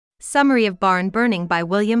Summary of Barn Burning by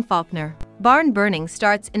William Faulkner. Barn burning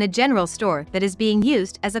starts in a general store that is being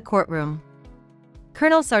used as a courtroom.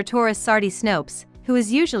 Colonel Sartoris Sardi Snopes, who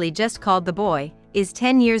is usually just called the boy, is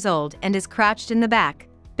 10 years old and is crouched in the back,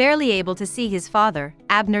 barely able to see his father,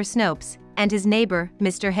 Abner Snopes, and his neighbor,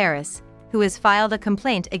 Mr. Harris, who has filed a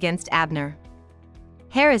complaint against Abner.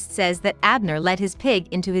 Harris says that Abner let his pig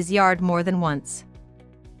into his yard more than once.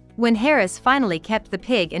 When Harris finally kept the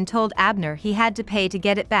pig and told Abner he had to pay to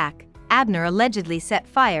get it back, Abner allegedly set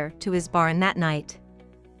fire to his barn that night.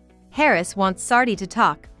 Harris wants Sardi to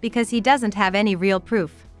talk because he doesn't have any real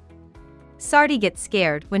proof. Sardi gets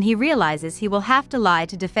scared when he realizes he will have to lie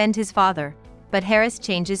to defend his father, but Harris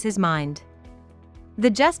changes his mind. The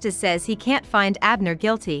justice says he can't find Abner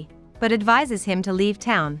guilty, but advises him to leave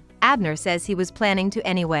town. Abner says he was planning to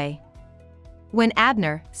anyway. When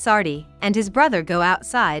Abner, Sardi, and his brother go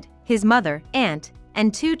outside, his mother, aunt,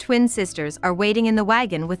 and two twin sisters are waiting in the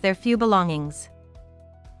wagon with their few belongings.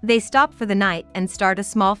 They stop for the night and start a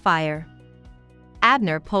small fire.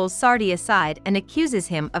 Abner pulls Sardi aside and accuses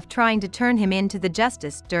him of trying to turn him in to the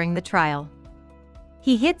justice during the trial.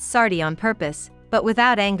 He hits Sardi on purpose, but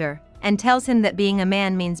without anger, and tells him that being a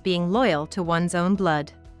man means being loyal to one's own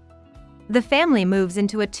blood. The family moves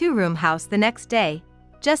into a two-room house the next day,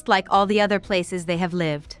 just like all the other places they have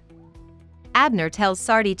lived. Abner tells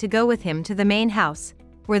Sardi to go with him to the main house,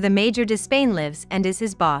 where the Major Despain lives and is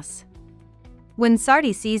his boss. When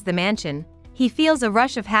Sardi sees the mansion, he feels a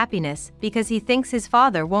rush of happiness because he thinks his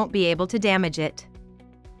father won't be able to damage it.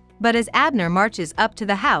 But as Abner marches up to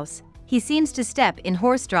the house, he seems to step in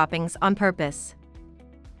horse droppings on purpose.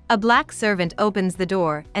 A black servant opens the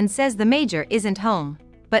door and says the Major isn't home,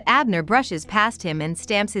 but Abner brushes past him and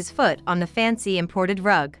stamps his foot on the fancy imported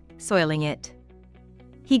rug, soiling it.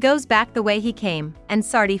 He goes back the way he came, and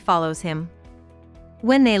Sardi follows him.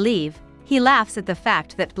 When they leave, he laughs at the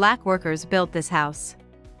fact that black workers built this house.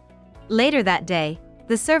 Later that day,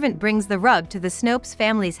 the servant brings the rug to the Snopes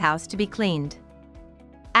family's house to be cleaned.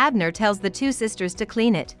 Abner tells the two sisters to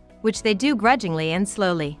clean it, which they do grudgingly and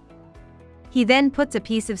slowly. He then puts a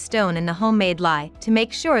piece of stone in the homemade lye to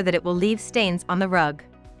make sure that it will leave stains on the rug.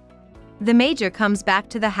 The Major comes back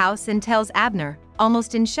to the house and tells Abner,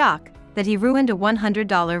 almost in shock, that he ruined a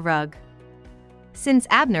 $100 rug. Since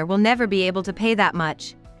Abner will never be able to pay that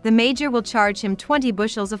much, the Major will charge him 20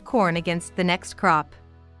 bushels of corn against the next crop.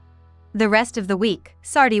 The rest of the week,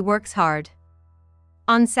 Sardi works hard.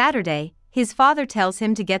 On Saturday, his father tells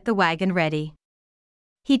him to get the wagon ready.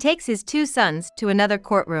 He takes his two sons to another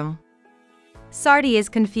courtroom. Sardi is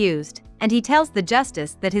confused, and he tells the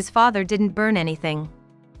justice that his father didn't burn anything.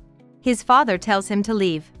 His father tells him to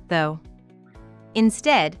leave, though.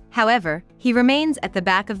 Instead, however, he remains at the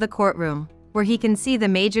back of the courtroom, where he can see the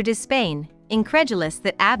Major Despain, incredulous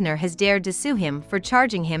that Abner has dared to sue him for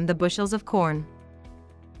charging him the bushels of corn.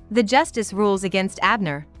 The justice rules against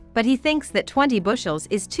Abner, but he thinks that 20 bushels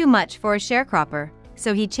is too much for a sharecropper,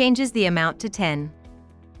 so he changes the amount to 10.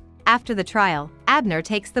 After the trial, Abner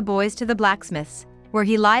takes the boys to the blacksmith's, where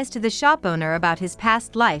he lies to the shop owner about his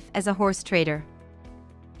past life as a horse trader.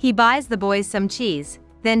 He buys the boys some cheese,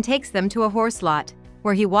 then takes them to a horse lot,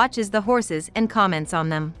 where he watches the horses and comments on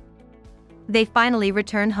them. They finally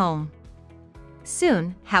return home.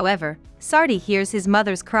 Soon, however, Sardi hears his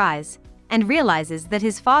mother's cries, and realizes that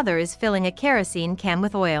his father is filling a kerosene can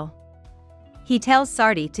with oil. He tells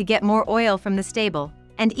Sardi to get more oil from the stable,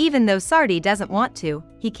 and even though Sardi doesn't want to,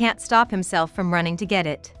 he can't stop himself from running to get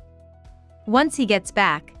it. Once he gets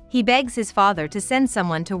back, he begs his father to send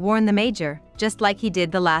someone to warn the Major, just like he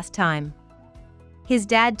did the last time. His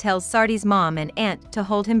dad tells Sardi's mom and aunt to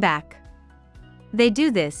hold him back. They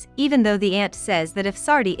do this, even though the aunt says that if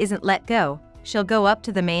Sardi isn't let go, she'll go up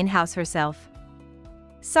to the main house herself.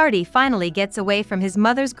 Sardi finally gets away from his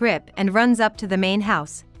mother's grip and runs up to the main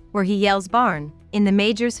house, where he yells "Barn" in the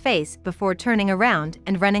Major's face before turning around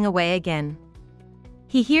and running away again.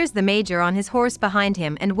 He hears the Major on his horse behind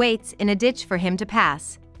him and waits in a ditch for him to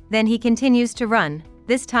pass. Then he continues to run,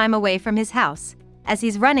 this time away from his house. As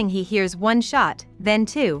he's running, he hears one shot, then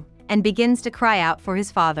two, and begins to cry out for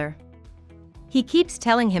his father. He keeps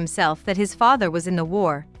telling himself that his father was in the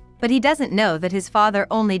war, but he doesn't know that his father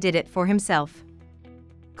only did it for himself.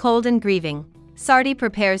 Cold and grieving, Sardi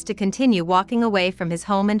prepares to continue walking away from his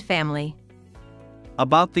home and family.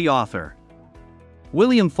 About the author.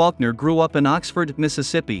 William Faulkner grew up in Oxford,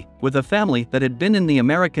 Mississippi, with a family that had been in the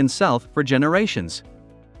American South for generations.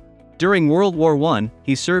 During World War I,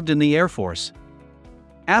 he served in the Air Force.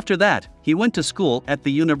 After that, he went to school at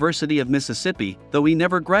the University of Mississippi, though he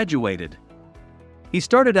never graduated. He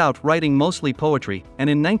started out writing mostly poetry, and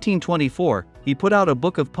in 1924, he put out a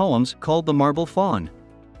book of poems called The Marble Faun.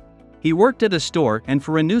 He worked at a store and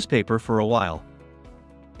for a newspaper for a while.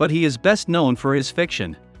 But he is best known for his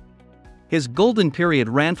fiction. His golden period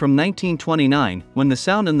ran from 1929, when The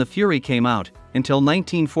Sound and the Fury came out, until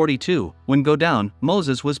 1942, when Go Down,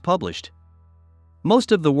 Moses was published.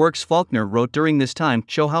 Most of the works Faulkner wrote during this time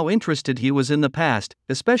show how interested he was in the past,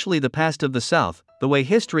 especially the past of the South, the way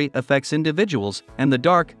history affects individuals, and the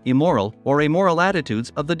dark, immoral, or amoral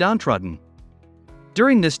attitudes of the downtrodden.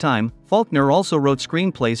 During this time, Faulkner also wrote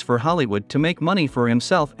screenplays for Hollywood to make money for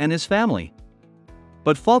himself and his family.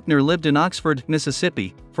 But Faulkner lived in Oxford,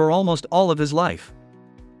 Mississippi, for almost all of his life.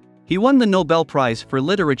 He won the Nobel Prize for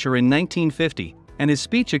Literature in 1950, and his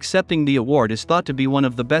speech accepting the award is thought to be one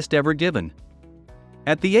of the best ever given.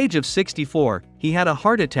 At the age of 64, he had a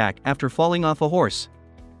heart attack after falling off a horse.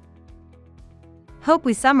 Hope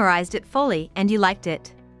we summarized it fully and you liked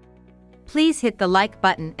it. Please hit the like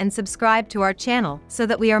button and subscribe to our channel so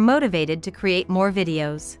that we are motivated to create more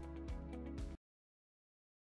videos.